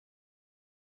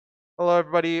Hello,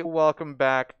 everybody. Welcome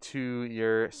back to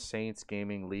your Saints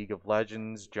Gaming League of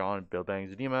Legends. John Bill Bang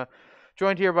Zedema,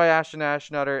 joined here by Ashton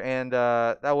Ashnutter, and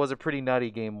that was a pretty nutty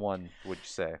game one, would you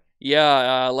say?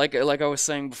 Yeah, like I was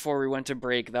saying before we went to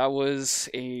break, that was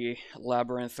a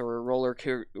labyrinth or a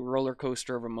roller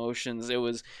coaster of emotions. It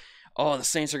was, oh, the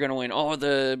Saints are gonna win. Oh,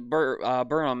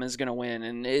 Durham is gonna win,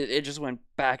 and it just went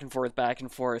back and forth, back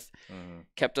and forth. Hmm.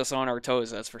 Kept us on our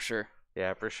toes, that's for sure.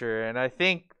 Yeah, for sure. And I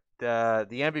think the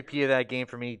MVP of that game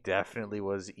for me definitely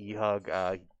was Ehug.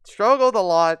 He struggled a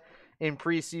lot in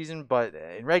preseason, but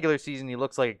in regular season he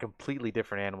looks like a completely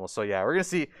different animal. So yeah, we're gonna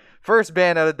see first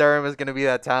ban out of Durham is gonna be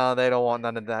that talent. They don't want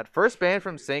none of that. First ban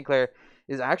from St. Clair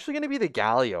is actually gonna be the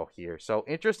Galio here. So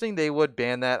interesting they would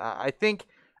ban that.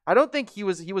 I don't think he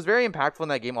was very impactful in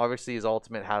that game. Obviously his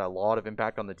ultimate had a lot of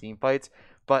impact on the team fights.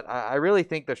 But I really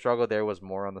think the struggle there was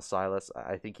more on the Silas.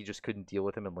 I think he just couldn't deal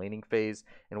with him in laning phase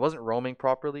and wasn't roaming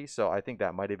properly. So I think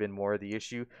that might have been more of the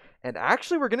issue. And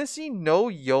actually, we're going to see no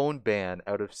Yone ban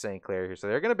out of St. Clair here. So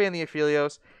they're going to ban the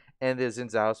Aphelios and the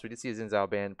Zinzao. So we did see a Zinzao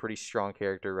ban. Pretty strong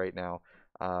character right now.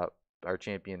 Our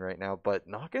champion right now. But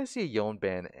not going to see a Yone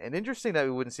ban. And interesting that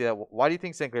we wouldn't see that. Why do you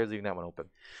think St. Clair's leaving that one open?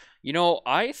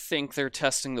 I think they're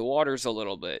testing the waters a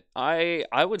little bit.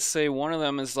 I would say one of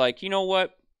them is like, you know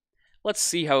what? Let's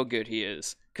see how good he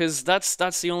is, because that's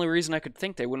the only reason I could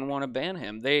think they wouldn't want to ban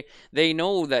him. They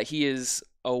know that he is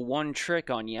a one trick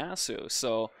on Yasu,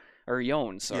 so or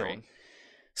Yon, sorry. Yone.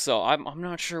 So I'm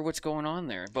not sure what's going on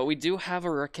there, but we do have a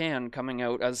Rakan coming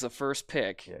out as the first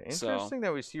pick. Yeah, So interesting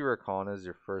that we see Rakan as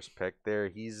your first pick there.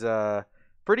 He's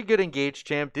pretty good engaged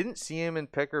champ. Didn't see him in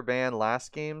pick or ban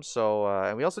last game, so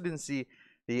and we also didn't see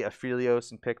the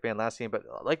Aphelios in pick ban last game. But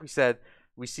like we said,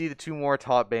 we see the two more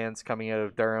top bans coming out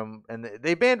of Durham, and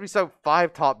they banned we saw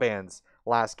five top bans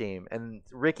last game, and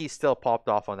Ricky still popped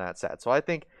off on that set. So I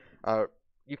think uh,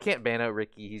 you can't ban out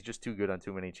Ricky. He's just too good on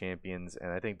too many champions,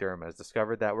 and I think Durham has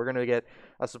discovered that. We're gonna get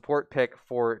a support pick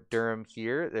for Durham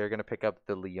here. They're gonna pick up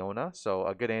the Leona, so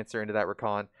a good answer into that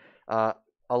Rakan. Uh,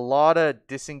 a lot of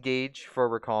disengage for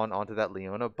Rakan onto that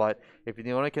Leona, but if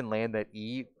Leona can land that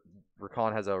E,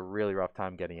 Rakan has a really rough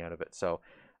time getting out of it. So,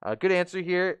 good answer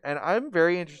here, and I'm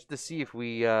very interested to see if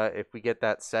we get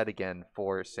that set again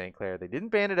for St. Clair. They didn't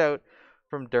ban it out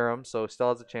from Durham, so still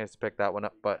has a chance to pick that one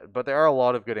up. But there are a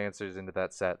lot of good answers into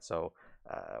that set. So,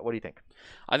 what do you think?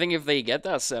 I think if they get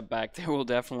that setback, they will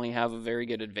definitely have a very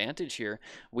good advantage here.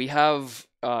 We have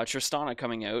Tristana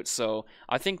coming out, so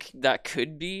I think that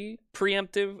could be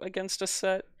preemptive against a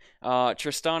set.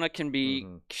 Tristana can be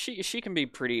Hmm. she can be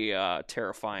pretty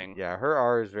terrifying. Yeah, her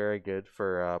R is very good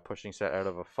for pushing set out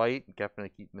of a fight,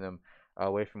 definitely keeping them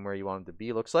away from where you want them to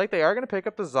be. Looks like they are going to pick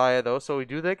up the Zaya, though, so we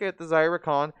do get the Zaya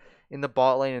Rakan in the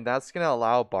bot lane, and that's going to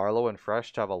allow Barlow and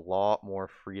Fresh to have a lot more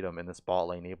freedom in this bot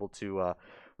lane, able to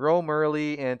roam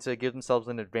early and to give themselves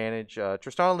an advantage.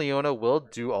 Tristan and Leona will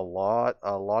do a lot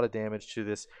of damage to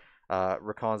this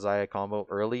Rakan Zaya combo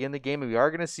early in the game, and we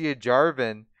are going to see a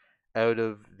Jarvan out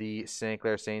of the St.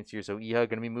 Clair Saints here, so Eha going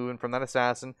to be moving from that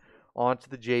assassin onto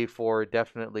the J4.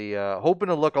 Definitely hoping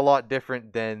to look a lot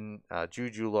different than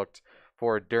Juju looked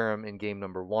for Durham in game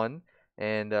number one.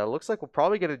 And looks like we'll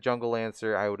probably get a jungle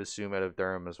answer, I would assume, out of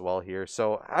Durham as well here.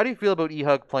 So how do you feel about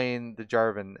Ehug playing the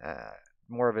Jarvan?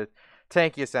 More of a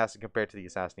tanky assassin compared to the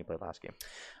assassin he played last game.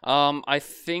 I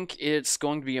think it's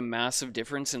going to be a massive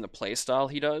difference in the playstyle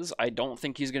he does. I don't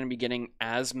think he's going to be getting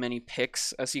as many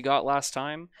picks as he got last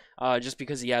time, just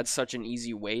because he had such an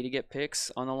easy way to get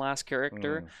picks on the last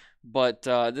character. Mm,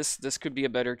 But this could be a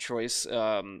better choice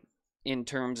in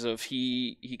terms of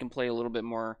he can play a little bit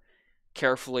more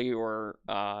carefully, or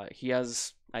he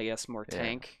has, I guess, more yeah.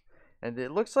 tank. And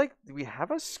it looks like we have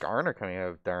a Skarner coming out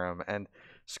of Durham. And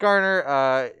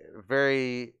Skarner,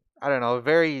 very, I don't know,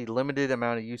 very limited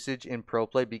amount of usage in pro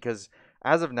play because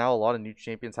as of now, a lot of new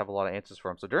champions have a lot of answers for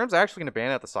him. So Durham's actually going to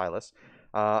ban out the Silas.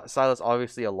 Silas,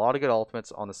 obviously, a lot of good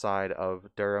ultimates on the side of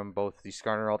Durham, both the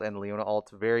Skarner ult and the Leona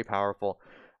ult. Very powerful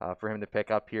for him to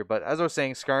pick up here. But as I was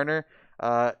saying, Skarner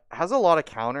has a lot of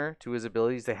counter to his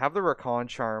abilities. They have the Rakan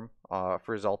charm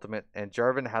for his ultimate, and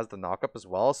Jarvan has the knockup as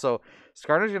well. So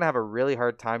Skarner's gonna have a really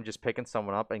hard time just picking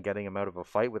someone up and getting him out of a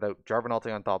fight without Jarvan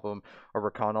ulting on top of him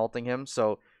or Rakan ulting him.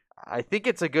 So I think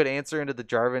it's a good answer into the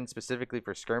Jarvan specifically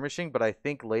for skirmishing, but I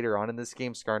think later on in this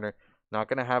game, Skarner not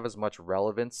gonna have as much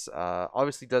relevance.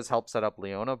 Obviously does help set up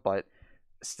Leona, but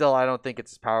still I don't think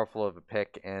it's as powerful of a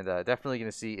pick, and definitely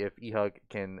gonna see if Ehug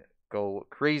can go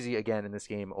crazy again in this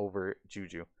game over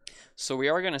Juju. So we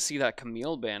are going to see that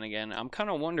Camille ban again. I'm kind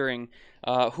of wondering,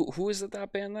 who is it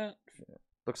that banned that?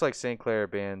 Looks like St. Clair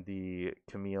banned the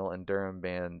Camille and Durham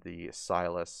banned the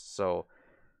Silas. So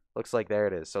looks like there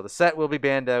it is. So the set will be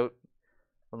banned out.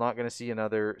 we're not going to see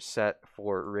another set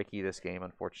for Ricky this game,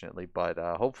 unfortunately. But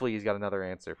hopefully he's got another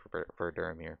answer for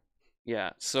Durham here.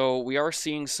 Yeah, so we are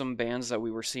seeing some bands that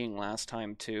we were seeing last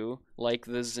time too, like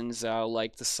the Zinzao,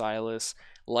 like the Silas,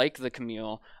 like the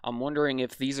Camille. I'm wondering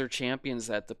if these are champions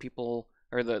that the people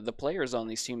or the players on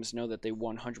these teams know that they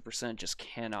 100% just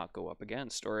cannot go up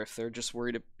against, or if they're just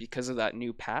worried because of that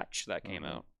new patch that came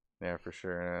out. Yeah, for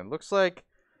sure. And it looks like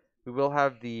we will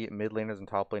have the mid laners and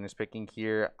top laners picking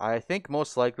here. I think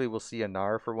most likely we'll see a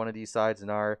Gnar for one of these sides.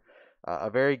 Gnar, a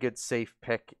very good safe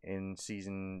pick in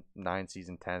Season 9,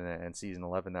 Season 10, and Season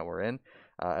 11 that we're in.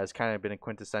 Has kind of been a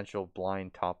quintessential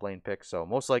blind top lane pick. So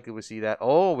most likely we'll see that.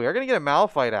 Oh, we are going to get a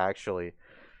Malphite, actually.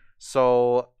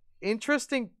 So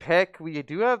interesting pick. We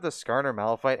do have the Skarner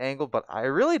Malphite angle, but I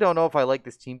really don't know if I like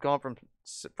this team comp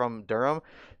from Durham.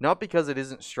 Not because it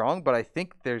isn't strong, but I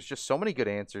think there's just so many good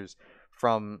answers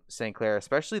from St. Clair,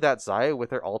 especially that Xayah with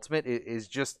her ultimate. It is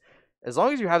just, as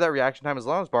long as you have that reaction time, as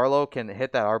long as Barlow can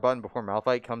hit that R button before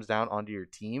Malphite comes down onto your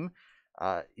team,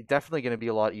 it's definitely going to be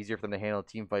a lot easier for them to handle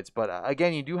team fights. But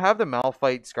again, you do have the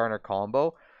Malphite Skarner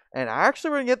combo, and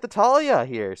actually we're going to get the Talia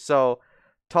here. So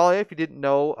Talia, if you didn't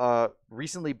know,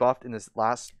 recently buffed in this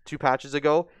last 2 patches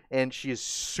ago, and she is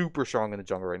super strong in the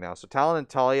jungle right now. So Talon and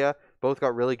Talia both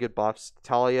got really good buffs.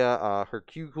 Talia, her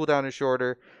Q cooldown is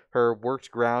shorter, her worked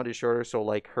ground is shorter, so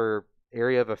like her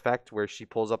area of effect where she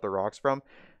pulls up the rocks from,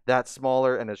 that's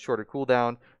smaller and a shorter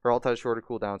cooldown. Her ult has shorter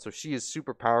cooldown, so she is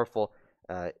super powerful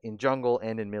in jungle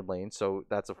and in mid lane. So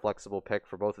that's a flexible pick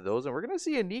for both of those, and we're gonna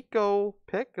see a Nico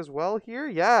pick as well here.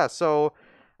 Yeah, so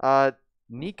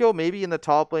Nico maybe in the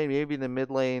top lane, maybe in the mid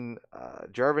lane.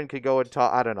 Jarvan could go in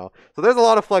top. I don't know. So there's a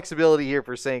lot of flexibility here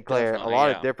for St. Clair. Definitely, a lot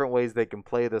yeah. of different ways they can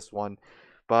play this one.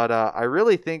 But I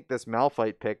really think this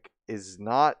Malphite pick is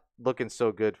not looking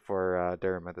so good for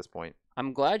Durham at this point.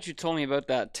 I'm glad you told me about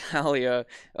that Talia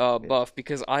buff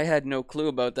because I had no clue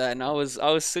about that, and I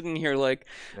was sitting here like,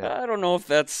 Yeah. I don't know if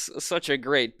that's such a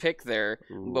great pick there,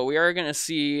 Ooh. but we are gonna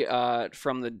see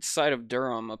from the side of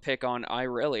Durham a pick on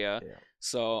Irelia, Yeah.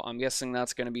 so I'm guessing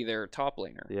that's gonna be their top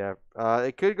laner. Yeah,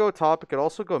 it could go top. It could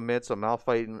also go mid. So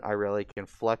Malphite and Irelia can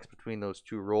flex between those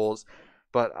 2 roles.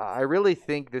 But I really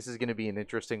think this is going to be an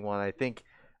interesting one. I think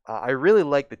I really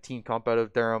like the team comp out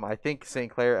of Durham. I think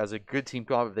St. Clair as a good team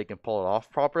comp if they can pull it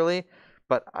off properly.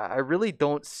 But I really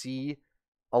don't see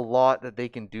a lot that they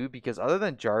can do because other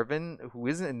than Jarvan, who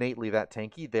isn't innately that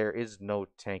tanky, there is no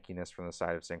tankiness from the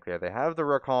side of St. Clair. They have the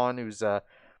Rakan, who's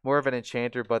more of an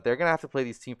enchanter, but they're going to have to play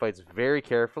these team fights very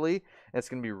carefully. And it's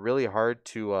going to be really hard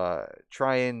to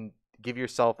try and give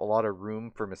yourself a lot of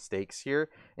room for mistakes here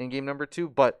in game number 2.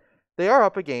 But they are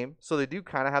up a game, so they do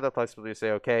kind of have the flexibility to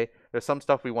say, okay, there's some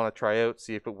stuff we want to try out,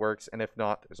 see if it works, and if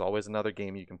not, there's always another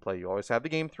game you can play. You always have the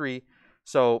game 3,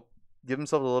 so give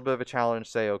themselves a little bit of a challenge.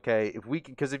 Say, okay, if we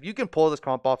can, because if you can pull this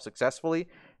comp off successfully,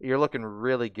 you're looking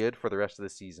really good for the rest of the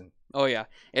season. Oh yeah,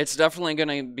 it's definitely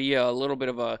gonna be a little bit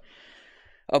of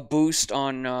a boost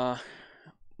on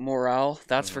morale,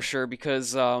 that's for sure,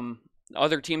 because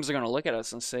other teams are gonna look at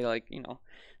us and say like,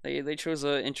 they chose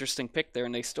an interesting pick there,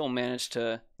 and they still managed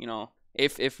to,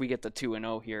 if we get the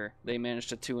 2-0 here, they managed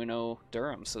to 2-0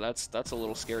 Durham. So that's a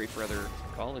little scary for other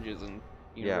colleges and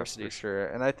universities. Yeah, for sure.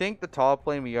 And I think the top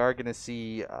lane we are going to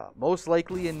see most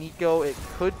likely a Nico. It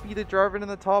could be the Jarvan in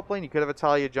the top lane. You could have a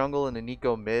Talia jungle and a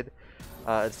Nico mid.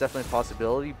 It's definitely a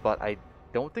possibility, but I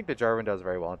don't think the Jarvan does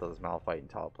very well until this Malphite in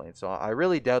top lane. So I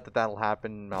really doubt that that'll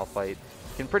happen. Malphite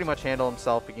can pretty much handle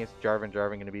himself against Jarvan.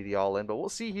 Jarvan going to be the all-in, but we'll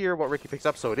see here what Ricky picks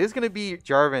up. So it is going to be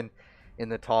Jarvan in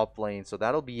the top lane. So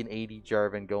that'll be an 80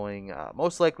 Jarvan going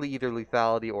most likely either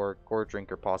lethality or Gore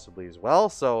Drinker possibly as well.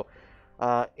 So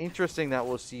interesting that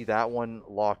we'll see that one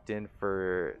locked in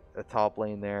for the top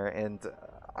lane there. And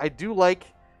I do like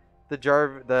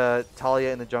the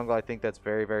Talia in the jungle. I think that's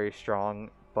very, very strong,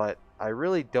 but I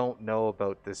really don't know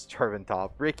about this Jarvan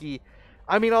top. Ricky,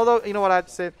 I mean, although, you know what I have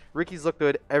to say? Ricky's looked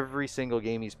good every single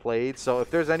game he's played. So if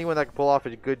there's anyone that can pull off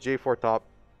a good J4 top,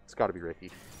 it's got to be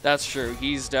Ricky. That's true.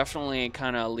 He's definitely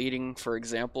kind of leading, for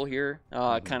example, here.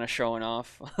 Kind of showing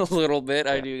off a little bit,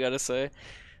 I do got to say.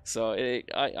 So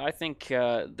I think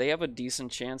they have a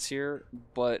decent chance here,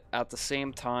 but at the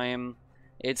same time,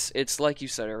 it's like you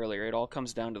said earlier, it all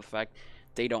comes down to the fact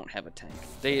they don't have a tank.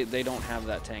 They don't have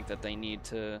that tank that they need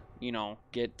to,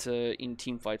 get in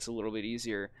team fights a little bit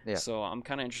easier. Yeah. So I'm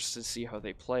kind of interested to see how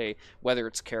they play, whether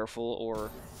it's careful or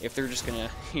if they're just going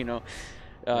to,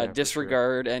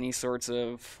 disregard any sorts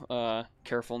of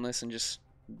carefulness and just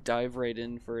dive right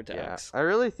in for attacks. Yeah, I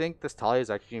really think this Talia is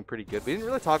actually doing pretty good. We didn't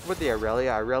really talk about the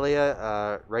Irelia.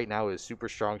 Irelia right now is super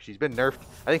strong. She's been nerfed,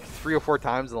 I think, 3 or 4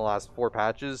 times in the last 4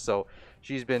 patches, so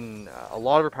She's been a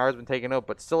lot of her power's been taken out,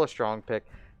 but still a strong pick.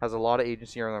 Has a lot of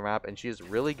agency on the map, and she has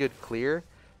really good clear,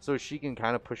 so she can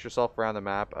kind of push herself around the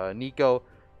map. Nico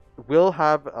will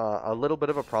have a little bit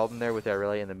of a problem there with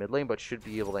Aurelia in the mid lane, but should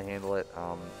be able to handle it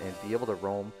and be able to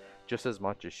roam just as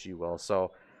much as she will.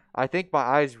 So I think my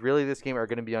eyes really this game are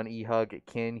going to be on Ehug.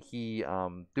 Can he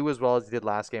do as well as he did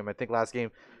last game? I think last game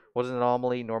was an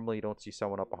anomaly. Normally you don't see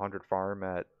someone up 100 farm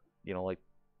at, like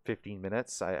 15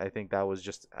 minutes. I think that was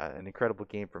just an incredible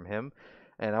game from him.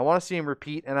 And I want to see him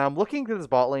repeat. And I'm looking to this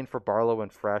bot lane for Barlow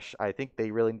and Fresh. I think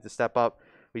they really need to step up.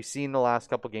 We've seen the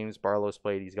last couple games Barlow's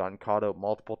played. He's gotten caught out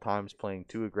multiple times playing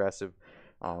too aggressive.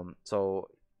 So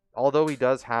although he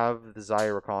does have the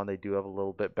Xayah Rakan, they do have a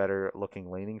little bit better looking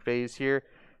laning phase here.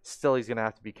 Still, he's going to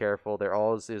have to be careful. There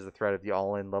always is the threat of the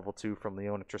all-in level 2 from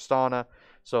Leona Tristana.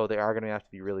 So they are going to have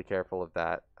to be really careful of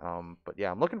that. But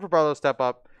yeah, I'm looking for Barlow to step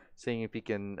up, seeing if he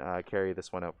can carry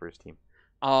this one out for his team.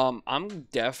 I'm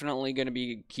definitely going to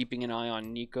be keeping an eye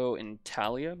on Nico and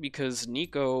Talia, because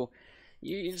Nico,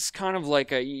 it's kind of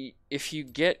like if you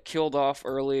get killed off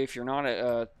early, if you're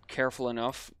not careful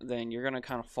enough, then you're going to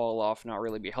kind of fall off, not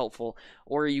really be helpful,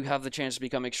 or you have the chance to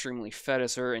become extremely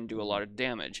Fetuser and do a lot of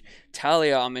damage.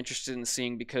 Talia, I'm interested in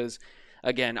seeing, because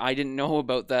again, I didn't know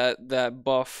about that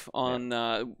buff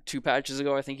on 2 patches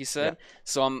ago, I think you said. Yeah.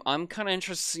 So I'm kind of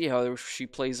interested to see how she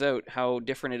plays out, how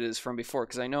different it is from before,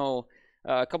 because I know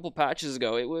a couple patches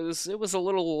ago it was a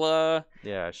little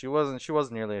yeah, she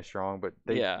wasn't nearly as strong, but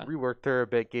they reworked her a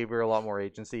bit, gave her a lot more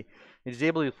agency. She's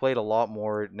able to play it a lot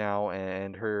more now,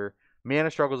 and her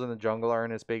mana struggles in the jungle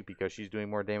aren't as big because she's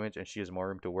doing more damage and she has more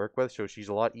room to work with, so she's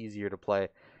a lot easier to play.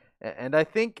 And I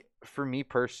think for me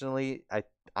personally,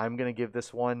 I'm gonna give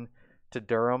this one to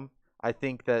Durham. I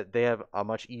think that they have a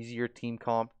much easier team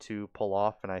comp to pull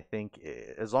off, and I think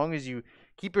as long as you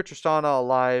keep your Tristana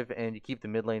alive and you keep the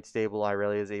mid lane stable,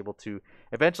 Irelia is able to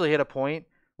eventually hit a point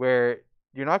where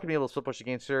you're not going to be able to split push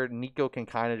against her. Nico can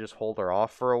kind of just hold her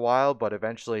off for a while, but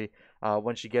eventually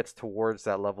when she gets towards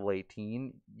that level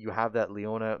 18, you have that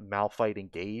Leona Malphite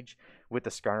engage with the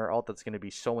Skarner ult that's going to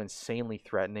be so insanely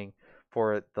threatening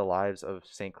for the lives of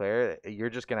St. Clair. You're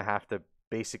just going to have to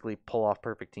basically pull off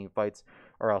perfect team fights,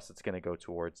 or else it's going to go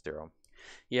towards Durham.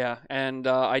 Yeah, and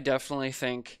I definitely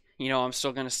think, I'm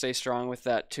still going to stay strong with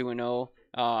that 2-0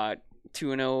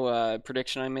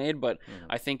 prediction I made, but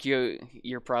I think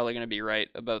you're probably going to be right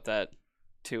about that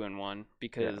 2-1,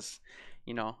 because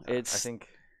it's I think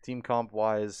team comp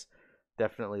wise,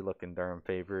 definitely looking Durham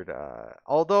favored.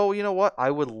 Although, you know what, I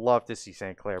would love to see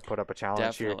St. Clair put up a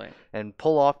challenge here and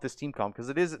pull off this team comp, because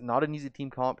it is not an easy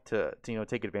team comp to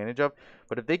take advantage of.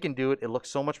 But if they can do it, it looks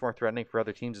so much more threatening for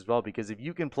other teams as well, because if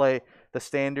you can play the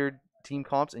standard team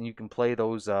comps and you can play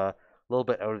those little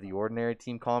bit out of the ordinary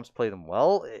team comps, play them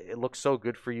well, it looks so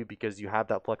good for you because you have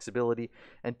that flexibility,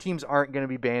 and teams aren't going to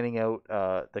be banning out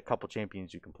the couple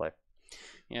champions you can play.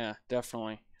 Yeah,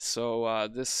 definitely. So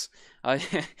it's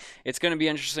going to be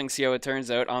interesting to see how it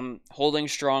turns out. I'm holding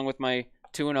strong with my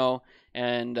 2-0,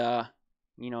 and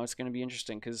it's going to be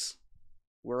interesting because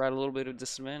we're at a little bit of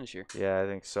disadvantage here. Yeah, I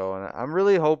think so. And I'm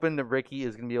really hoping that Ricky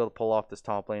is going to be able to pull off this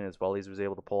top lane as well as he was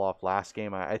able to pull off last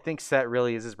game. I think Set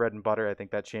really is his bread and butter. I think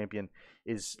that champion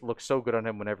looks so good on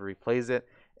him whenever he plays it.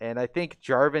 And I think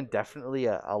Jarvan, definitely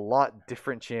a lot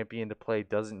different champion to play,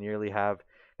 doesn't nearly have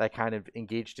that kind of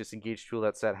engage-disengage tool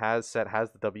that Set has. Set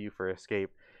has the W for escape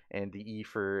and the E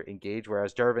for engage,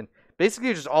 whereas Jarvan, basically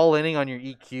you're just all-inning on your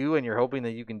EQ, and you're hoping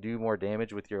that you can do more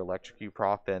damage with your electrocute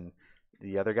proc than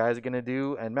the other guys are going to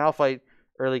do. And Malphite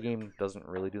early game doesn't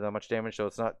really do that much damage, so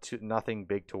it's nothing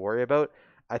big to worry about.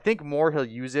 I think more he'll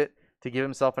use it to give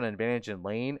himself an advantage in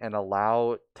lane and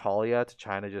allow Talia to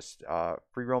try to just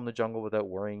free roam the jungle without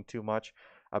worrying too much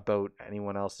about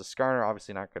anyone else. The Skarner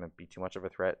obviously not going to be too much of a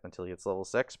threat until he hits level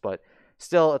 6, but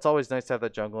still, it's always nice to have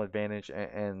that jungle advantage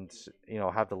and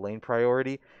have the lane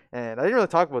priority. And I didn't really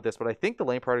talk about this, but I think the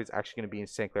lane priority is actually going to be in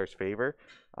St. Clair's favor.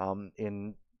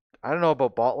 I don't know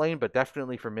about bot lane, but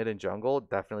definitely for mid and jungle,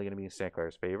 definitely going to be in St.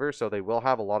 Clair's favor. So they will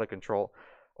have a lot of control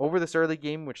over this early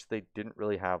game, which they didn't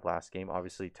really have last game.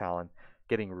 Obviously, Talon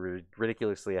getting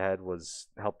ridiculously ahead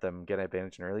helped them get an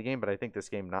advantage in early game, but I think this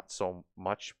game not so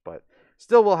much, but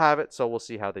still will have it. So we'll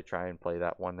see how they try and play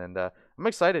that one. And I'm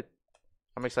excited.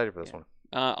 I'm excited for this one.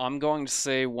 I'm going to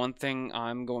say one thing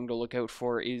I'm going to look out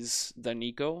for is the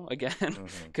Nico again,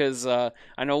 because I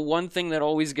know one thing that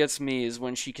always gets me is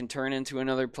when she can turn into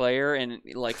another player and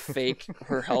like fake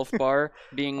her health bar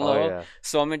being low. Oh, yeah.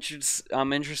 So I'm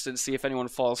interested to see if anyone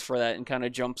falls for that and kind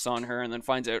of jumps on her and then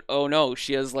finds out, oh no,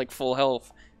 she has like full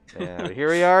health. Yeah, here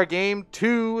we are, game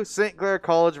 2, St. Clair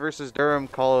College versus Durham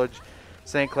College.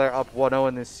 St. Clair up 1-0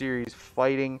 in this series,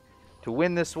 fighting to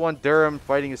win this one. Durham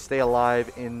fighting to stay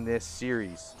alive in this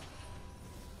series.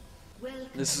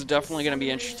 This is definitely going to be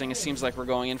interesting. It seems like we're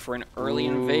going in for an early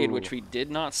invade, which we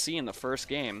did not see in the first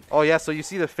game. Oh, yeah, so you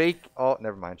see the fake... Oh,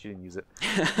 never mind. She didn't use it.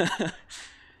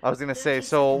 I was going to say,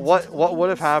 so what would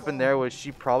have happened there was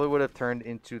she probably would have turned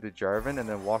into the Jarvan and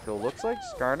then walked. It looks like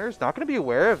Skarner's not going to be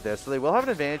aware of this, so they will have an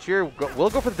advantage here.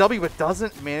 Will go for the W, but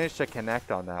doesn't manage to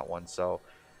connect on that one. So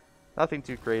nothing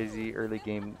too crazy. Early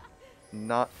game,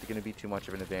 not going to be too much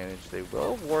of an advantage. They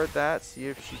will ward that, see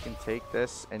if she can take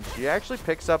this. And she actually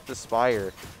picks up the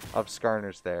Spire of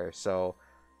Skarner's there. So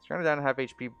Skarner down to half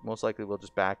HP, most likely will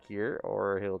just back here,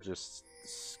 or he'll just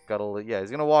scuttle it. Yeah, he's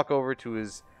going to walk over to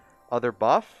his other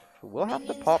buff. We'll have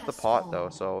to pop the pot, though.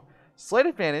 So slight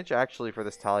advantage, actually, for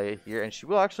this Talia here. And she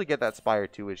will actually get that Spire,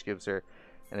 too, which gives her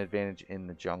an advantage in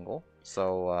the jungle.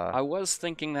 So I was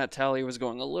thinking that Talia was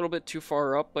going a little bit too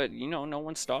far up, but you know, no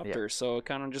one stopped her, so it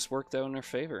kind of just worked out in her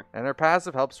favor. And her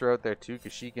passive helps her out there too,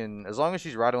 because she can, as long as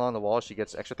she's riding along the wall, she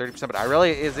gets extra 30%. But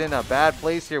Irelia is in a bad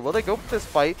place here. Will they go for this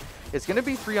fight? It's going to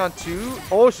be 3-on-2.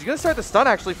 Oh, she's going to start the stun,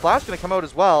 actually. Flash going to come out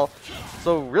as well.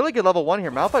 So really good level 1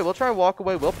 here. Malphite will try and walk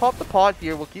away. Will pop the pot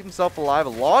here. Will keep himself alive. A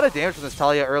lot of damage from this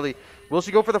Talia early. Will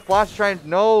she go for the flash to try and...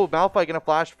 No, Malphite going to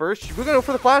flash first. She's going to go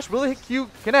for the flash. Will it hit Q?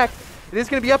 Connect. It is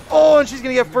going to be up. Oh, and she's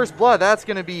going to get first blood. That's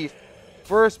going to be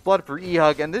first blood for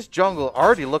E-Hug. And this jungle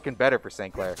already looking better for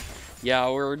St. Clair. Yeah,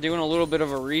 we're doing a little bit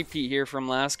of a repeat here from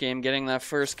last game, getting that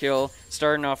first kill,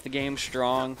 starting off the game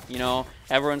strong. You know,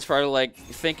 everyone's probably like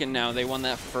thinking now they won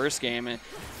that first game, and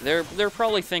they're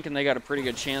probably thinking they got a pretty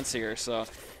good chance here. So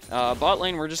bot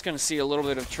lane, we're just going to see a little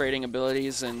bit of trading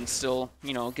abilities and still,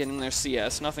 you know, getting their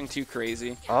CS. Nothing too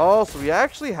crazy. Oh, so we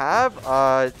actually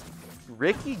have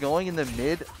Ricky going in the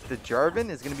mid. The Jarvan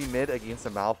is going to be mid against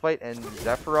the Malphite, and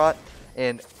Zephyros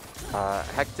and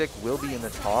Hectic will be in the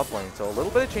top lane. So a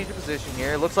little bit of change of position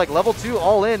here. Looks like level 2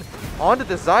 all in onto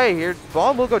the Xayah here.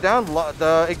 Bomb will go down.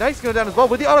 The Ignite's going to go down as well.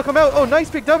 With the auto come out. Oh, nice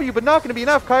big W, but not going to be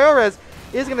enough. Kyores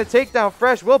is going to take down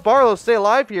Fresh. Will Barlow stay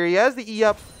alive here? He has the E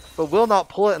up, but will not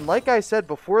pull it. And like I said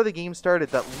before the game started,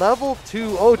 that level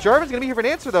 2. Oh, Jarvan's going to be here for an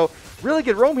answer, though. Really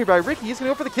good roam here by Ricky. He's going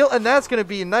to go for the kill, and that's going to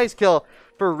be a nice kill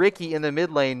for Ricky in the mid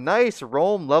lane. Nice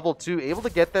roam, level 2, able to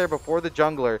get there before the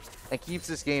jungler and keeps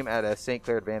this game at a St.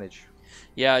 Clair advantage.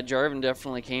 Yeah, Jarvan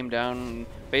definitely came down and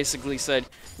basically said,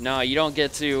 "No, you don't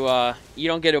get to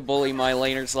bully my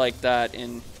laners like that,"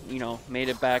 and you know, made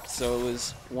it back so it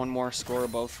was one more score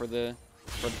above for the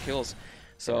kills.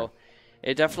 So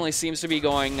it definitely seems to be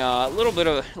going a little bit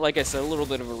of, like I said, a little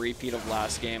bit of a repeat of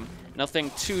last game. Nothing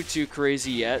too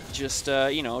crazy yet. Just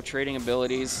you know, trading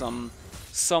abilities, some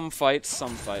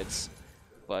fights.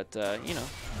 But, you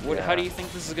know, how do you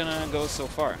think this is going to go so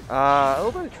far? A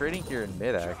little bit of trading here in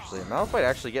mid, actually. Malphite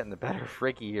actually getting the better of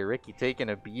Ricky here. Ricky taking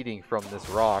a beating from this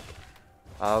rock.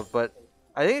 But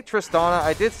I think Tristana,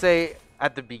 I did say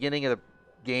at the beginning of the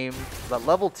game that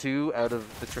level 2 out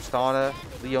of the Tristana,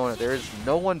 Leona, there is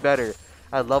no one better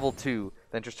at level 2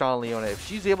 than Tristana Leona. If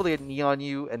she's able to get Neon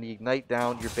you and the Ignite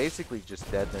down, you're basically just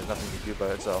dead. There's nothing you can do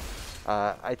about it. So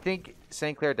I think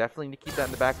St. Clair definitely need to keep that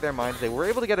in the back of their minds. They were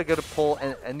able to get a good pull,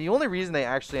 and the only reason they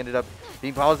actually ended up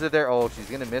being positive there, oh, she's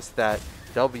going to miss that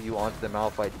W onto the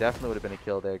Malphite. Definitely would have been a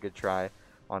kill there. Good try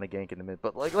on a gank in the mid.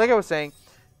 But like I was saying,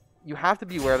 you have to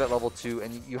be aware of that level 2,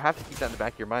 and you have to keep that in the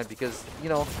back of your mind because, you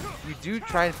know, you do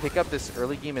try and pick up this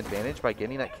early game advantage by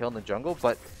getting that kill in the jungle,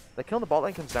 but the kill in the bot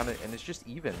lane comes down and it's just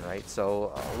even, right?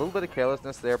 So a little bit of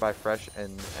carelessness there by Fresh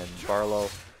and Barlow.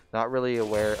 Not really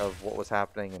aware of what was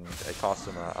happening, and it cost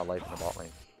him a life in the bot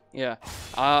lane. Yeah,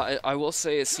 I will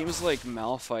say it seems like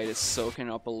Malphite is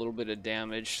soaking up a little bit of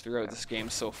damage throughout this game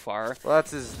so far. Well,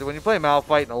 that's when you play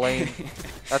Malphite in a lane,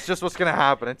 that's just what's going to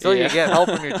happen. Until you get help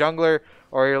from your jungler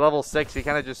or your level 6, you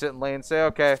kind of just sit in lane and say,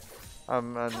 okay,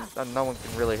 no one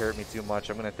can really hurt me too much.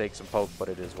 I'm going to take some poke, but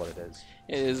it is what it is.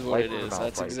 It is what it is.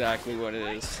 That's exactly what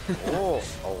it is. Oh,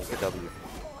 good W.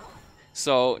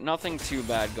 So nothing too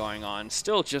bad going on.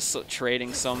 Still just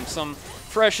trading some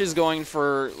Fresh is going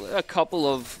for a couple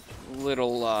of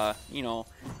little you know,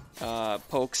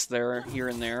 pokes there here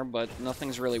and there, but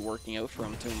nothing's really working out for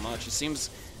them too much. It seems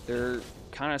they're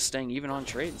kind of staying even on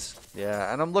trades.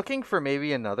 Yeah, and I'm looking for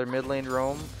maybe another mid lane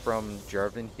roam from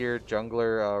Jarvan here.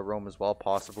 Jungler roam as well,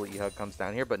 possibly E-Hug comes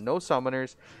down here, but no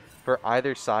summoners for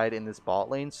either side in this bot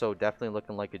lane, so definitely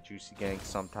looking like a juicy gank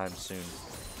sometime soon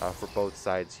for both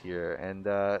sides here. And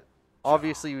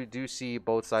obviously we do see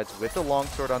both sides with the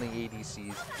longsword on the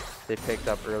ADCs they picked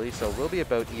up early, so we'll be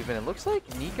about even. It looks like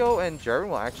Nico and Jarvan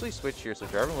will actually switch here, so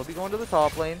Jarvan will be going to the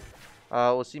top lane.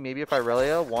 We'll see maybe if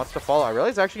Irelia wants to follow.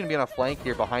 Irelia's actually going to be on a flank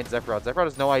here behind Zephyros. Zephyros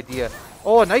has no idea.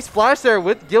 Oh, a nice flash there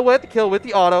with Gil with the kill with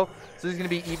the auto. So he's going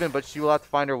to be even, but she will have to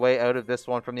find her way out of this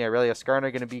one from the Irelia.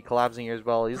 Skarner going to be collapsing here as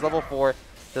well. He's level 4,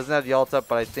 doesn't have the ult up,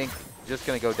 but I think just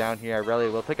going to go down here.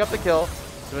 Irelia will pick up the kill.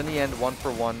 So in the end,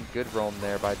 1-for-1, good roam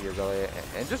there by the Irelia.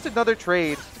 And just another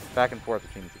trade back and forth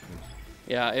between the two teams.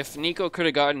 Yeah, if Nico could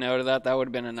have gotten out of that, that would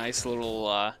have been a nice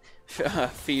little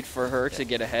feed for her to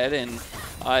get ahead. And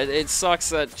it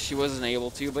sucks that she wasn't able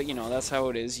to, but, you know, that's how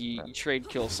it is. You trade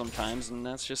kills sometimes, and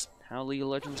that's just how League of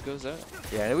Legends goes out.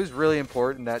 Yeah, and it was really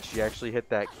important that she actually hit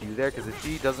that Q there, because if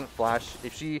she doesn't flash,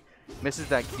 if she misses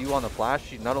that Q on the flash,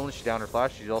 she not only is she down her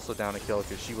flash, she's also down a kill,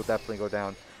 because she will definitely go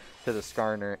down to the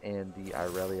Skarner and the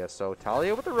Irelia. So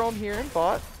Talia with the roam here in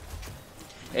bot.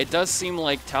 It does seem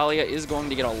like Talia is going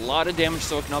to get a lot of damage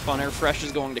soaking up on her. Fresh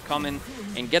is going to come in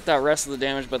and get that rest of the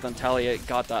damage, but then Talia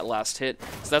got that last hit.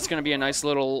 So that's going to be a nice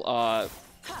little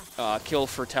kill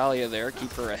for Talia there.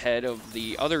 Keep her ahead of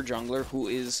the other jungler, who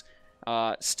is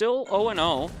still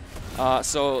 0-0.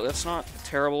 So that's not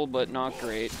terrible, but not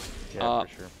great. Yeah, for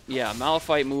sure. Yeah,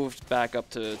 Malphite moved back up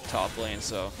to top lane,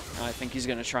 so I think he's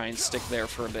going to try and stick there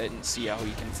for a bit and see how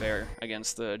he can fare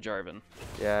against the Jarvan.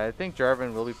 Yeah, I think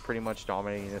Jarvan will be pretty much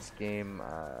dominating this game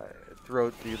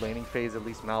throughout the laning phase, at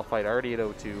least Malphite already at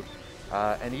 0-2.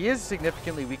 And he is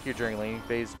significantly weaker during laning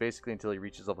phase, basically until he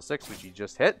reaches level 6, which he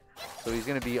just hit. So he's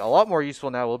going to be a lot more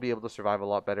useful now. Will be able to survive a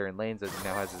lot better in lanes as he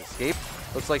now has his escape.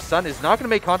 Looks like Sun is not going to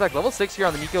make contact. Level 6 here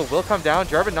on the Nico will come down.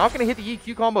 Jarvan not going to hit the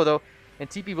EQ combo, though. And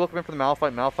TP will come in for the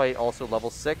Malphite. Malphite also level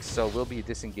 6, so will be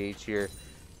disengaged here.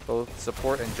 Both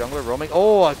support and jungler roaming.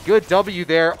 Oh, a good W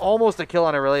there. Almost a kill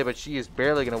on Irelia, but she is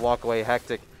barely going to walk away.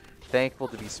 Hectic, thankful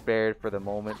to be spared for the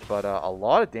moment. But a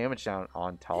lot of damage down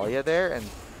on Talia there. And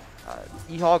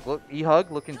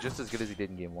Ehug looking just as good as he did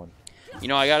in game 1. You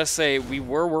know, I gotta say, we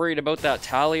were worried about that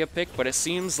Talia pick, but it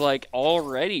seems like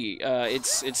already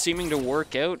it's seeming to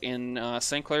work out in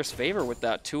St. Clair's favor with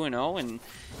that 2-0. And,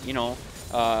 you know,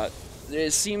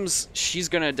 it seems she's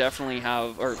going to definitely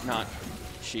have, or not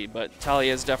she, but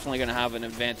Talia is definitely going to have an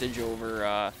advantage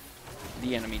over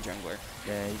the enemy jungler.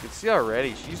 Yeah, you can see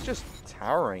already, she's just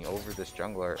towering over this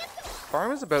jungler.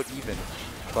 Farm is about even,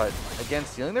 but again,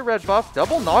 stealing the red buff.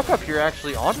 Double knock up here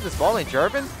actually onto this bot lane.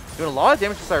 Jarvan doing a lot of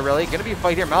damage to Irelia. Going to be a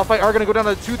fight here. Malphite are going to go down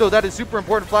to the 2 though. That is super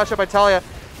important. Flash up by Talia.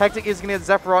 Hectic is going to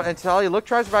get Zephyros, and Talia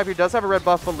tries to survive here. Does have a red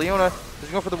buff, but Leona is going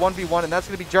to go for the 1v1, and that's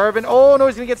going to be Jarvan. Oh no,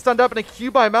 he's going to get stunned up in a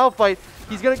Q by Malphite.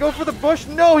 He's going to go for the bush.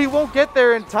 No, he won't get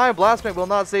there in time. Blastmate will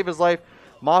not save his life.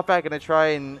 Moffat going to try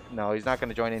and... No, he's not going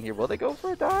to join in here. Will they go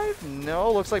for a dive?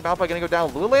 No, looks like Malphite going to go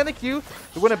down. Lula and the Q.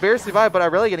 He wouldn't barely survive, but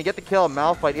Irelia going to get the kill.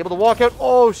 Malphite able to walk out.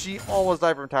 Oh, she almost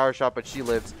died from tower shot, but she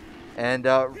lives. And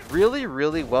really,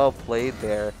 really well played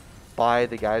there by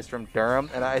the guys from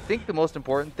Durham. And I think the most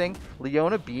important thing,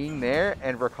 Leona being there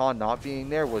and Rakan not being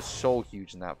there was so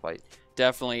huge in that fight.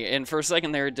 Definitely. And for a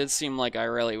second there, it did seem like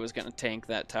Irelia was going to tank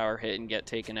that tower hit and get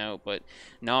taken out. But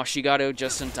no, she got out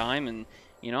just in time. And,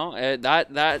 you know,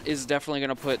 that is definitely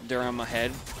going to put Durham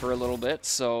ahead for a little bit.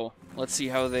 So let's see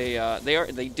how they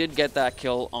did get that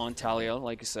kill on Talia,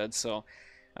 like I said. So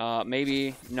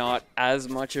maybe not as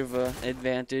much of an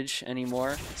advantage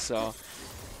anymore. So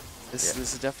this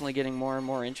is definitely getting more and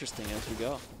more interesting as we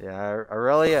go. Yeah,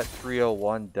 Irelia at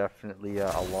 301, definitely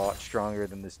a lot stronger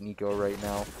than this Nico right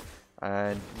now.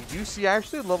 And we do see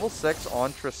actually level 6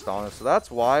 on Tristana. So that's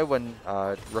why when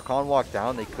Rakan walked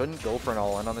down, they couldn't go for an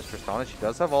all-in on this Tristana. She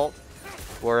does have ult,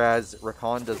 whereas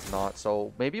Rakan does not.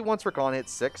 So maybe once Rakan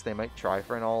hits 6, they might try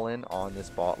for an all-in on this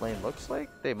bot lane. Looks like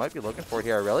they might be looking for it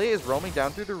here. Irelia is roaming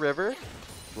down through the river.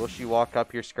 Will she walk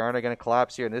up here? Skarner going to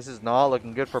collapse here, and this is not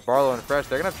looking good for Barlow and Fresh.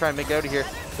 They're going to try and make it out of here.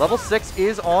 Level 6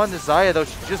 is on the Xayah, though.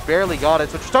 She just barely got it.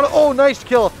 So Tristana, oh, nice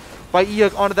kill by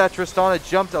Ehug onto that Tristana.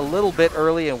 Jumped a little bit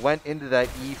early and went into that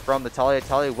E from the Talia.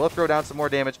 Talia will throw down some more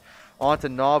damage onto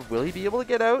Nob. Will he be able to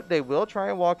get out? They will try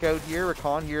and walk out here.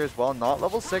 Rakan here as well. Not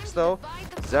level 6, though.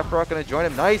 Zephyros going to join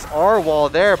him. Nice R-wall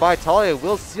there by Talia.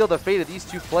 Will seal the fate of these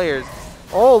two players.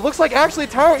 Oh, looks like actually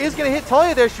Tower is going to hit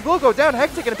Talia there. She will go down.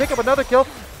 Hectic going to pick up another kill.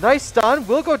 Nice stun.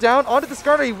 Will go down onto the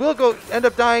Skarner. He will end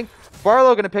up dying.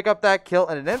 Barlow going to pick up that kill,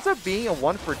 and it ends up being a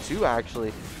 1-for-2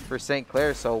 actually for St.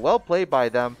 Clair. So well played by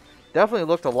them. Definitely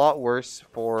looked a lot worse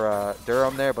for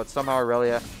Durham there, but somehow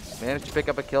Irelia managed to pick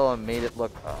up a kill and made it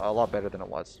look a lot better than it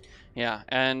was. Yeah,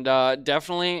 and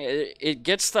definitely it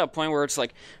gets to that point where it's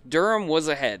like Durham was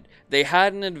ahead. They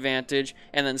had an advantage,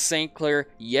 and then St. Clair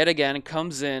yet again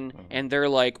comes in, and they're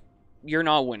like, you're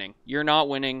not winning. You're not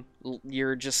winning.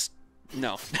 You're just...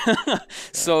 No.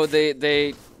 So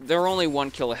they're only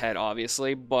 1 kill ahead,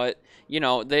 obviously, but, you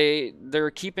know,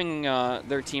 they're keeping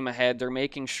their team ahead. They're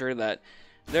making sure that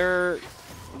they're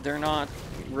not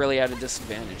really at a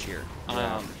disadvantage here.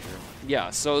 Yeah,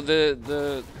 so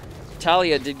the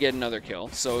Talia did get another kill,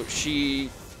 so she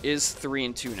is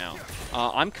 3-2 now.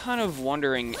 I'm kind of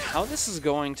wondering how this is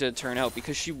going to turn out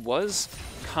because she was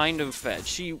kind of fed.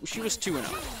 She was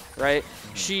 2-0, right?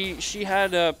 She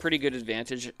had a pretty good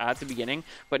advantage at the beginning,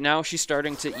 but now she's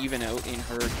starting to even out in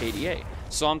her KDA.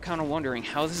 So I'm kind of wondering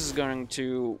how this is going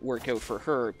to work out for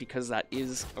her because that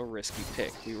is a risky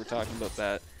pick. We were talking about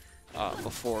that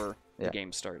before the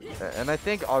game started. And I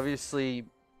think obviously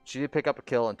she did pick up a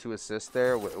kill and 2 assists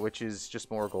there, which is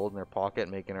just more gold in her pocket,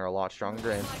 making her a lot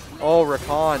stronger. And oh,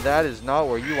 Rakan, that is not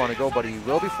where you want to go, but he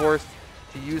will be forced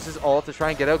to use his ult to try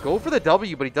and get out. Go for the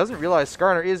W, but he doesn't realize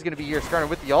Skarner is going to be here. Skarner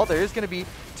with the ult. There is going to be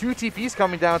 2 TPs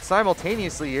coming down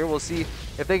simultaneously here. We'll see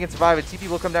if they can survive. A TP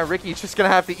will come down. Ricky's just going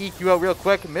to have to EQ out real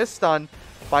quick. Missed stun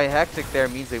by Hectic there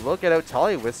means they will get out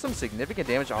Talia with some significant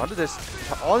damage onto this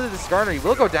Skarner. He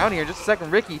will go down here in just a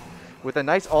second. Ricky with a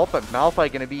nice ult, but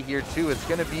Malphite going to be here too. It's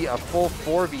going to be a full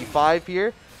 4v5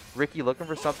 here. Ricky looking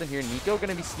for something here. Nico going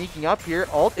to be sneaking up here.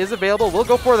 Ult is available. We'll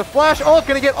go for the flash. Ult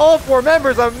going to get all 4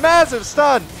 members. A massive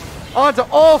stun onto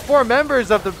all 4 members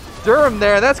of the Durham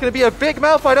there. That's going to be a big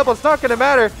Malphite up. It's not going to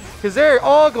matter because they're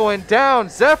all going down.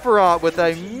 Zephyros with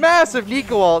a massive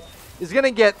Nico ult is going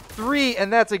to get 3,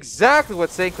 and that's exactly what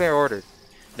St. Clair ordered.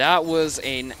 That was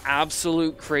an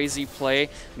absolute crazy play.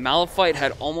 Malphite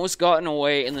had almost gotten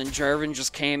away, and then Jarvan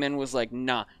just came in, was like,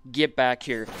 nah, get back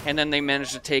here. And then they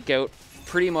managed to take out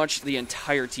pretty much the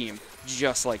entire team,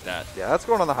 just like that. Yeah, that's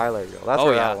going on the highlight reel. That's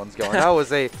where that one's going. That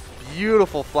was a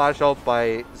beautiful flash out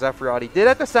by Zephyros. He did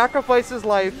have to sacrifice his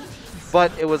life,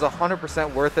 but it was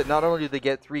 100% worth it. Not only did they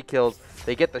get 3 kills,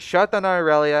 they get the shutdown on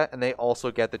Irelia, and they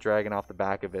also get the dragon off the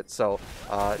back of it. So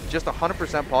just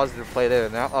 100% positive play there. They're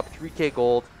now up 3k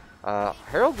gold.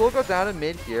 Herald will go down in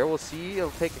mid here. We'll see. It'll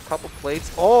take a couple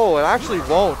plates. Oh, it actually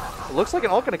won't. It looks like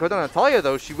an ult going to go down on Talia,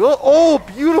 though. She will. Oh,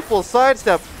 beautiful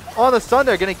sidestep on the stun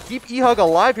there. Going to keep Ehug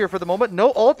alive here for the moment.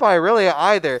 No ult by Irelia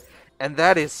either. And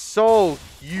that is so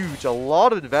huge. A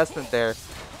lot of investment there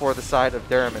for the side of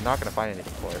Durham, and not going to find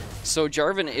anything for it. So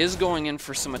Jarvan is going in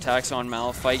for some attacks on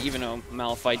Malphite, even though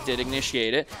Malphite did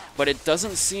initiate it, but it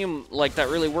doesn't seem like that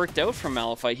really worked out for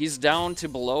Malphite. He's down to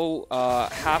below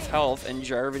half health, and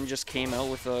Jarvan just came out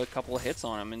with a couple of hits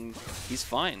on him, and he's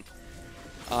fine.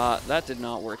 That did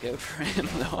not work out for him,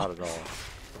 though. Not at all.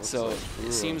 So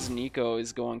it seems Nico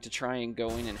is going to try and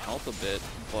go in and help a bit,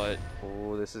 but...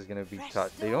 Oh, this is going to be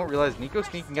tough. They don't realize Nico's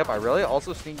sneaking up. Irelia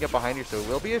also sneaking up behind here, so it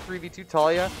will be a 3v2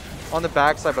 Talia on the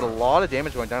backside, but a lot of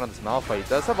damage going down on this Malphite. He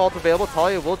does have ult available.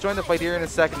 Talia will join the fight here in a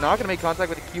second. Not going to make contact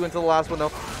with the Q until the last one,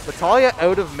 though. But Talia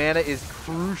out of mana is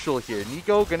crucial here.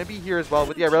 Nico going to be here as well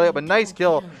with the Irelia, but nice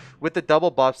kill with the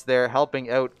double buffs there, helping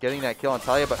out, getting that kill on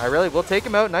Talia. But Irelia will take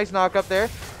him out. Nice knock up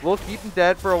there. We'll keep him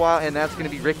dead for a while, and that's going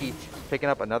to be Ricky picking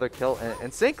up another kill,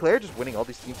 and St. Clair just winning all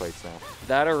these team fights now.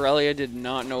 That Irelia did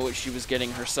not know what she was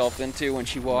getting herself into when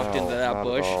she walked into that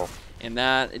bush, and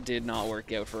that did not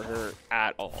work out for her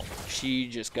at all. She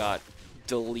just got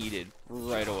deleted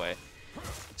right away.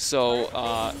 So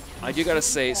I do gotta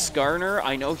say, Skarner,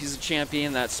 I know he's a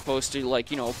champion that's supposed to,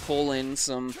 like, you know, pull in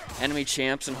some enemy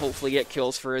champs and hopefully get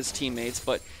kills for his teammates,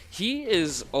 but he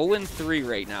is 0-3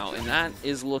 right now, and that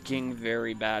is looking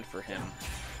very bad for him.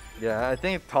 Yeah, I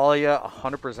think Talia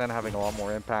 100% having a lot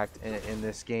more impact in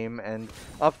this game, and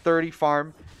up 30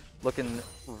 farm looking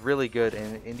really good,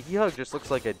 and Ehug just looks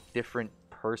like a different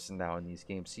person now in these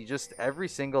games. He just, every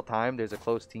single time there's a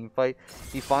close team fight,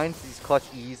 he finds these clutch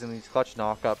E's and these clutch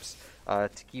knockups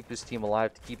to keep his team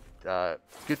alive, to keep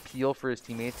good peel for his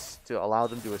teammates, to allow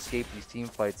them to escape these team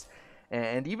fights.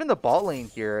 And even the bot lane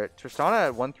here, Tristana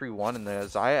at 131 and the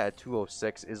Zaya at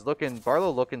 206 is looking,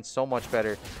 Barlow looking so much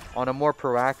better on a more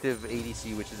proactive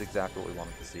ADC, which is exactly what we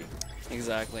wanted to see.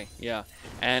 Exactly, yeah.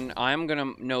 And I'm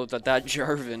going to note that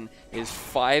Jarvan is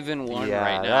 5-1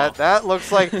 right now. That looks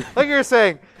like you were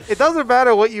saying, it doesn't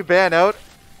matter what you ban out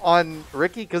on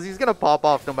Ricky, because he's going to pop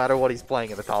off no matter what he's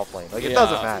playing in the top lane. Like, it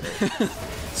doesn't matter.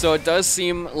 So it does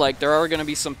seem like there are going to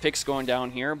be some picks going down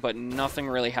here, but nothing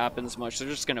really happens much. They're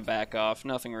just going to back off.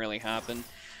 Nothing really happened.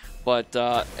 But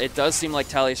it does seem like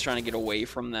Talia's trying to get away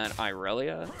from that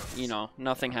Irelia. You know,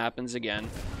 nothing happens again.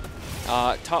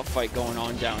 Top fight going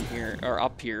on down here, or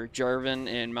up here.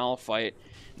 Jarvan and Malphite.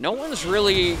 No one's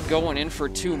really going in for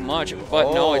too much,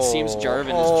 but no, it seems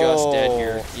Jarvan is just dead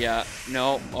here. Yeah,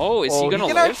 no. Oh, is he going to live?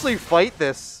 He can actually fight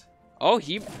this. Oh,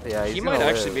 he might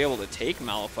actually be able to take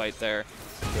Malphite there.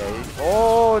 Yeah,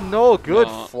 oh, no, good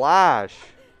flash.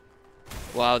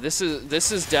 Wow, this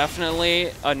is definitely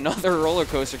another roller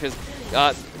coaster, because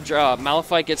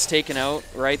Malphite gets taken out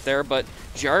right there, but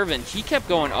Jarvan, he kept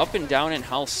going up and down in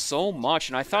health so much,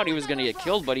 and I thought he was going to get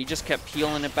killed, but he just kept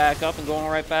peeling it back up and going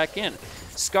right back in.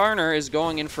 Skarner is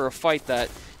going in for a fight that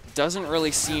doesn't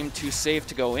really seem too safe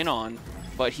to go in on,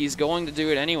 but he's going to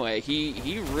do it anyway.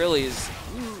 He really is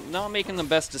not making the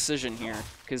best decision here,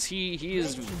 because he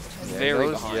is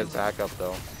very behind. He has backup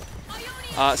though.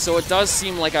 So it does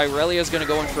seem like Irelia is going to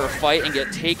go in for a fight and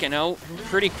get taken out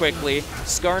pretty quickly.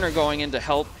 Skarner going in to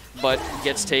help, but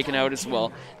gets taken out as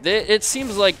well. It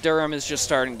seems like Durham is just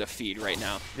starting to feed right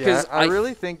now. Yeah, I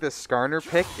really think the Skarner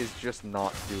pick is just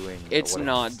not doing It's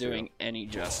not doing any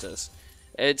justice.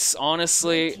 It's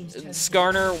honestly,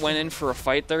 Skarner went in for a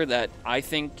fight there that I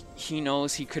think he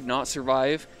knows he could not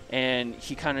survive, and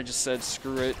he kind of just said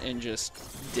screw it and just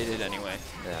did it anyway.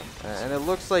 Yeah, and it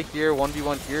looks like here,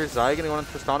 1v1 here, Zaya going to go on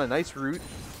Tristana, nice route.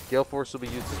 Gale Force will be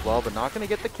used as well, but not going to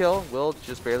get the kill. Will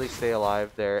just barely stay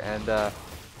alive there, and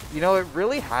you know, it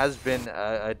really has been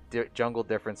a jungle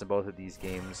difference in both of these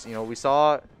games. You know, we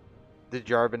saw the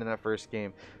Jarvan in that first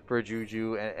game for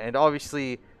Juju, and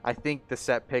obviously I think the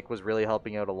set pick was really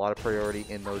helping out a lot of priority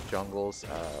in those jungles,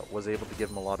 was able to give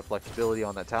them a lot of flexibility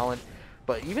on that talent.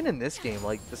 But even in this game,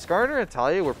 like, the Skarner and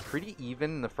Talia were pretty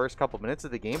even in the first couple minutes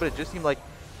of the game, but it just seemed like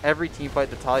every team fight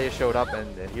that Talia showed up,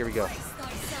 and here we go.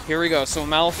 Here we go. So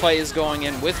Malphite is going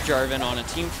in with Jarvan on a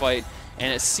team fight,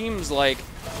 and it seems like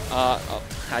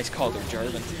I called her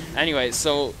Jarvan. Anyway,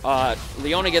 so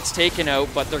Leona gets taken out,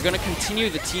 but they're going to continue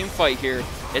the team fight here.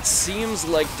 It seems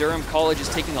like Durham College is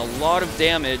taking a lot of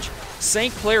damage.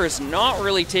 St. Clair is not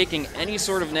really taking any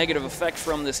sort of negative effect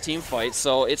from this team fight,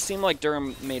 so it seemed like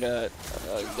Durham made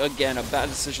again a bad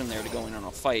decision there to go in on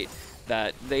a fight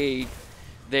that they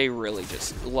really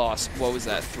just lost, what was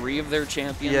that, 3 of their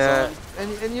champions on?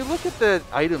 And you look at the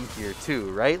item here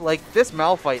too, right? Like, this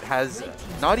Malphite has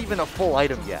not even a full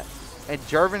item yet. And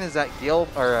Jarvan is at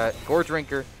Gore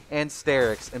Drinker and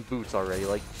Sterix and Boots already.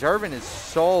 Like, Jarvan is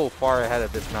so far ahead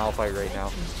of this Malphite right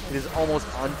now. It is almost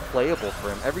unplayable for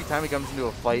him. Every time he comes into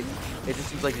a fight, it just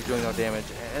seems like he's doing no damage.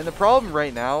 And the problem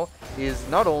right now is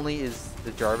not only is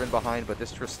the Jarvan behind, but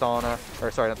this Tristana, or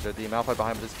sorry, not the Malphite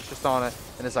behind, but this Tristana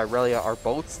and this Irelia are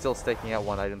both still sticking at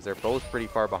 1 items. They're both pretty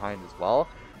far behind as well.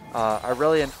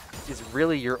 Irelia is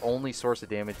really your only source of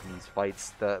damage in these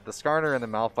fights. The Skarner and the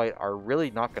Malphite are really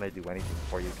not going to do anything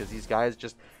for you, because these guys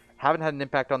just haven't had an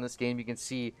impact on this game. You can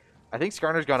see, I think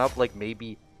Skarner's gone up like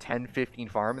maybe 10-15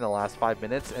 farm in the last 5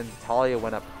 minutes, and Talia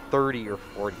went up 30 or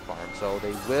 40 farm. So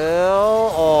they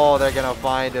will, oh, they're going to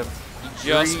find him. He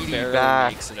just barely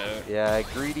makes it out. Yeah,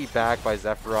 greedy back by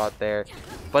Zephyroth there.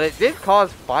 But it did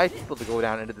cause 5 people to go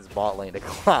down into this bot lane to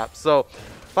collapse. So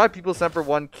 5 people sent for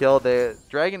 1 kill. The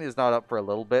Dragon is not up for a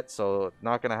little bit, so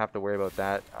not going to have to worry about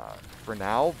that for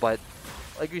now. But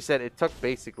like we said, it took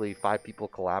basically 5 people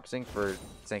collapsing for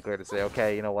St. Clair to say,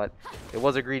 okay, you know what? It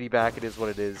was a greedy back. It is what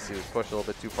it is. He was pushed a little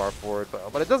bit too far forward.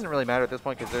 But it doesn't really matter at this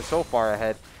point, because they're so far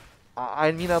ahead.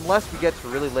 I mean, unless we get to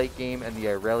a really late game and the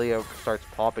Irelia starts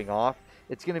popping off,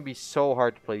 it's going to be so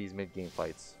hard to play these mid-game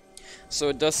fights. So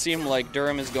it does seem like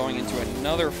Durham is going into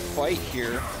another fight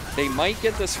here. They might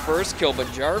get this first kill, but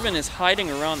Jarvan is hiding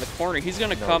around the corner. He's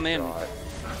going to come in.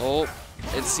 Oh,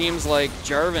 it seems like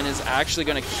Jarvan is actually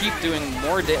going to keep doing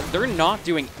more damage. They're not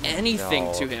doing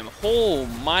anything to him. Oh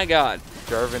my god.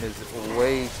 Jarvan is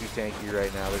way too tanky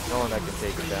right now. There's no one that can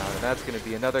take him down. And that's going to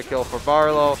be another kill for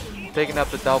Barlow, taking up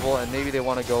the double, and maybe they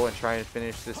want to go and try and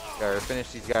finish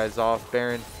these guys off.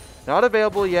 Baron not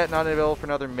available yet, not available for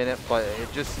another minute, but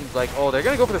it just seems like, oh, they're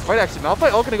going to go for this fight actually.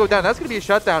 Malphite all going to go down. That's going to be a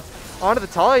shutdown onto the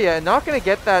Talia, and not going to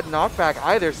get that knockback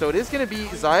either. So it is going to be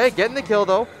Zaya getting the kill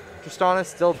though. Tristana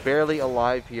still barely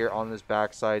alive here on this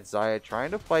backside. Zaya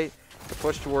trying to fight to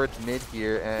push towards mid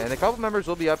here, and a couple members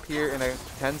will be up here in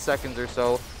 10 seconds or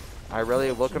so.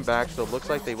 Irelia will come back, so it looks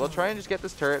like they will try and just get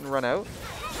this turret and run out.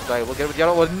 Zaya will get it with the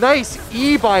other one. Nice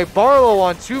E by Barlow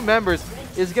on 2 members.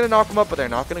 Is going to knock them up, but they're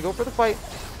not going to go for the fight.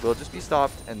 Will just be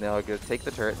stopped, and they'll go take the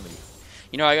turret and leave.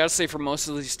 You know, I gotta say, for most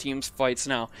of these teams' fights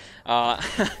now,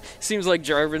 seems like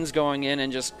Jarvan's going in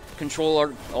and just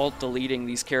alt-deleting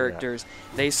these characters.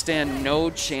 Yeah. They stand no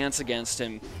chance against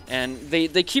him, and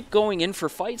they keep going in for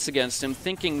fights against him,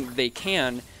 thinking they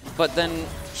can, but then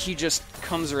he just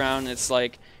comes around and it's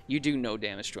like, you do no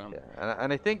damage to him. Yeah,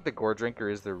 and I think the Gore Drinker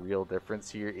is the real difference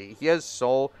here. He has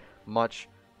so much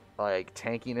like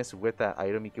tankiness with that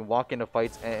item. He can walk into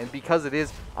fights, and because it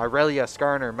is Irelia,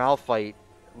 Skarner, Malphite,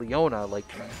 Leona, like,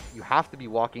 you have to be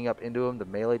walking up into him the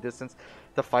melee distance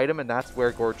to fight him, and that's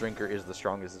where Gore Drinker is the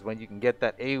strongest, is when you can get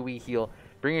that AoE heal,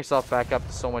 bring yourself back up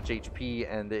to so much HP,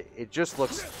 and it just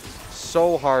looks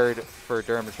so hard for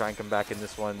Durham to try and come back in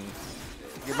this one.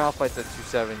 Your Malphite's at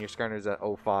 2.7, your Skarner's at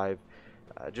 0.5.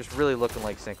 just really looking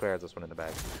like St. Clair has this one in the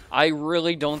bag. I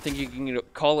really don't think you can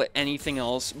call it anything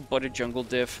else but a jungle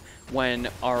diff when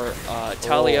our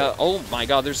Talia... Oh my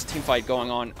god, there's a team fight going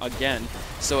on again.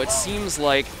 So it seems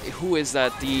like, who is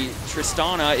that? The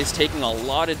Tristana is taking a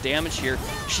lot of damage here.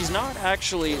 She's not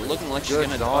actually looking like she's going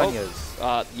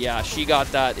to... yeah, she got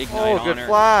that Ignite on her. Oh, good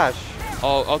flash.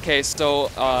 Oh, okay, so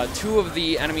 2 of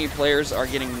the enemy players are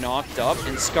getting knocked up,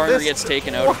 and Skarner gets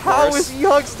taken out, of course. How is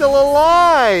E-Hug still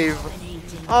alive?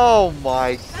 Oh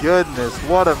my goodness,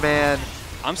 what a man.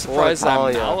 I'm surprised that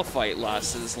Malphite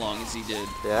lasted as long as he did.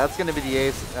 Yeah, that's going to be the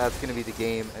ace. That's going to be the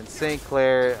game. And St.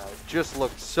 Clair just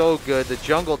looked so good. The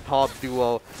jungle top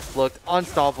duo looked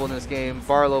unstoppable in this game.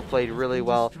 Barlow played really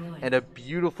well. And a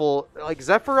beautiful, like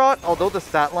Zephyros, although the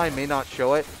stat line may not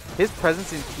show it, his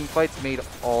presence in teamfights made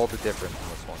all the difference in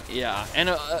this one. Yeah,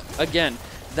 and again,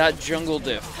 that jungle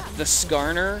diff. The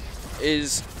Skarner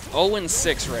is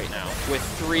 0-6 right now with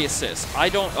 3 assists. I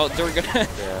don't. Oh,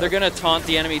 they're gonna taunt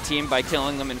the enemy team by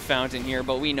killing them in Fountain here,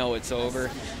 but we know it's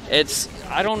over.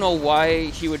 I don't know why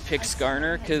he would pick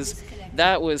Skarner, because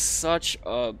that was such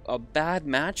a bad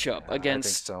matchup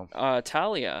against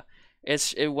Talia.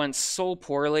 It went so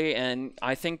poorly, and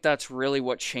I think that's really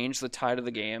what changed the tide of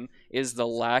the game, is the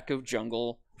lack of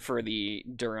jungle for the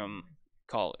Durham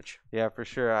college. Yeah, for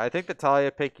sure. I think the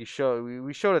Talia pick we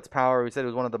showed its power. We said it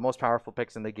was one of the most powerful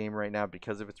picks in the game right now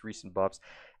because of its recent buffs,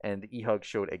 and E-Hug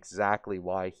showed exactly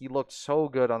why. He looked so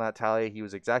good on that Talia. He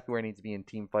was exactly where he needs to be in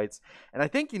team fights. And I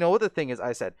think, you know what the thing is,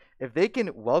 I said, if they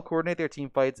can well coordinate their team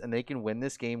fights and they can win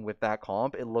this game with that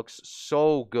comp, it looks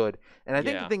so good. And I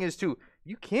think the thing is too,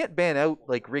 you can't ban out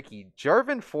like Ricky.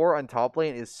 Jarvan 4 on top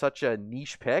lane is such a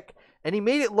niche pick, and he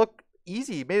made it look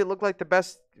easy. He made it look like the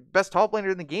best top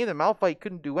laner in the game. The Malphite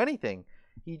couldn't do anything.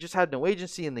 He just had no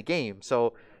agency in the game.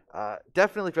 So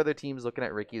definitely for other teams looking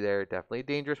at Ricky there, definitely a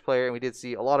dangerous player. And we did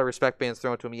see a lot of respect bans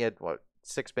thrown to him. He had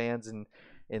 6 bans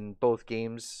in both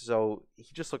games. So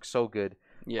he just looked so good.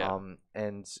 Yeah.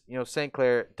 And you know, St.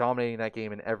 Clair dominating that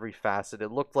game in every facet. It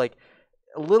looked like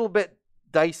a little bit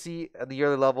dicey at the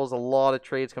early levels. A lot of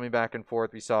trades coming back and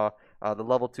forth. We saw the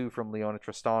level 2 from Leona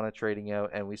Tristana trading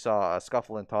out, and we saw a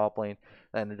scuffle in top lane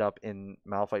that ended up in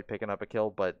Malphite picking up a kill.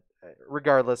 But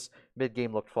regardless, mid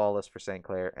game looked flawless for St.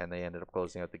 Clair, and they ended up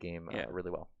closing out the game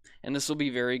really well. And this will be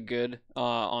very good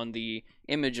on the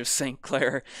image of St.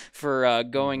 Clair for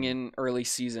going in early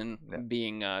season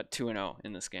being 2-0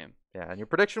 in this game. Yeah, and your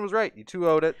prediction was right. You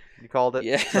 2-0'd it. You called it.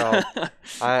 Yeah. So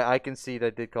I concede I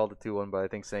did call the 2-1, but I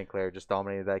think St. Clair just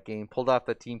dominated that game, pulled off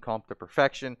the team comp to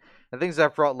perfection. I think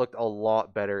Zephyros looked a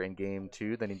lot better in game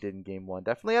 2 than he did in game 1.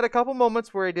 Definitely had a couple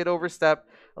moments where he did overstep,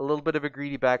 a little bit of a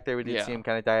greedy back there. We did see him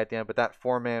kind of die at the end, but that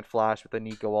 4-man flash with the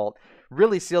Nico ult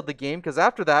really sealed the game, because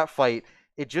after that fight,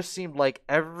 it just seemed like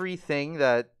everything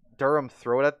that Durham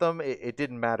threw at them, it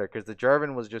didn't matter, because the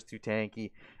Jarvan was just too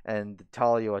tanky and the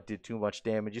Talia did too much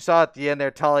damage. You saw at the end there,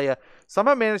 Talia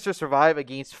somehow managed to survive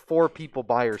against 4 people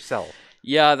by herself.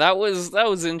 Yeah, that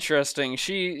was interesting.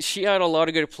 She had a lot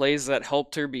of good plays that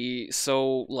helped her be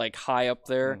so like high up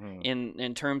there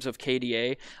in terms of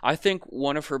KDA. I think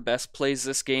one of her best plays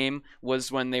this game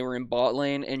was when they were in bot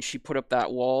lane and she put up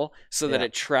that wall so that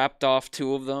it trapped off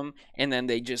 2 of them, and then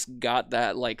they just got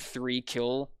that like 3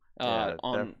 kill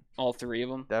on all 3 of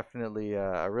them. Definitely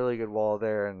a really good wall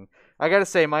there. And I got to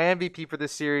say, my MVP for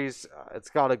this series, it's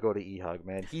got to go to E-Hug,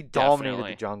 man. He dominated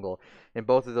the jungle in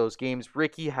both of those games.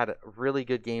 Ricky had really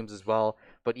good games as well,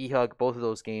 but E-Hug, both of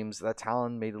those games, that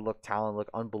Talon made Talon look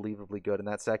unbelievably good in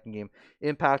that second game.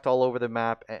 Impact all over the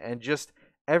map, and just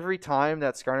every time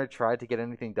that Skarner tried to get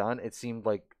anything done, it seemed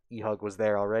like E-Hug was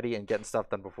there already and getting stuff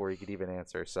done before he could even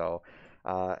answer. So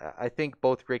I think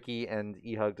both Ricky and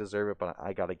E-Hug deserve it, but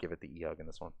I got to give it to E-Hug in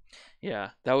this one.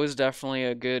 Yeah, that was definitely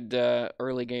a good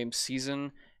early game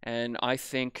season, and I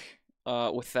think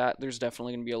with that, there's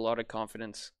definitely going to be a lot of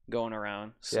confidence going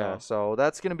around. So. Yeah, so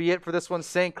that's going to be it for this one.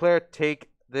 St. Clair take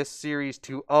this series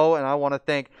 2-0, and I want to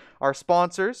thank our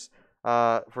sponsors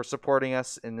for supporting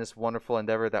us in this wonderful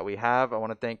endeavor that we have. I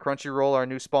want to thank Crunchyroll, our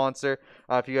new sponsor.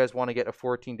 If you guys want to get a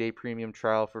 14-day premium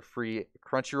trial for free,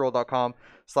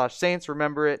 crunchyroll.com/Saints.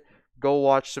 Remember it. Go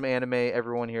watch some anime.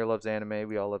 Everyone here loves anime.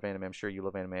 We all love anime. I'm sure you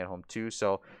love anime at home too.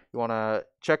 So you want to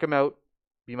check them out.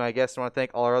 Be my guest. I want to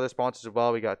thank all our other sponsors as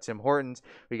well. We got Tim Hortons.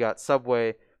 We got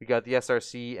Subway. We got the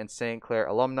SRC and St. Clair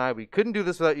alumni. We couldn't do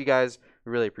this without you guys.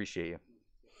 We really appreciate you.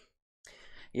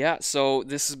 Yeah, so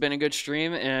this has been a good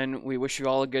stream, and we wish you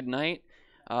all a good night.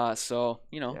 So,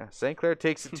 you know. Yeah, St. Clair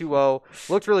takes it 2-0.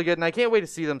 Looked really good, and I can't wait to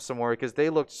see them some more because they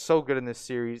looked so good in this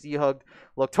series. E-Hug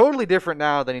looked totally different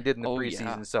now than he did in the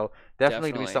preseason, so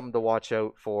definitely going to be something to watch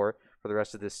out for. for the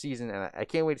rest of this season, and I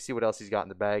can't wait to see what else he's got in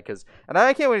the bag. And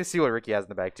I can't wait to see what Ricky has in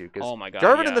the bag too. Because Oh my God,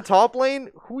 Jarvan in yeah. the top lane,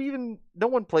 no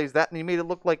one plays that, and he made it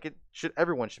look like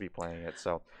everyone should be playing it.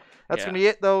 So that's gonna be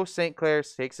it though. St. Clair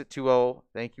takes it 2-0.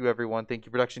 Thank you everyone. Thank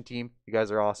you production team. You guys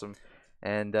are awesome.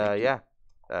 And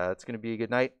it's gonna be a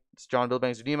good night. It's John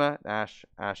Billbangs Udima,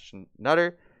 Ashton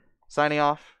Nutter, signing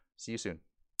off. See you soon.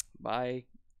 Bye.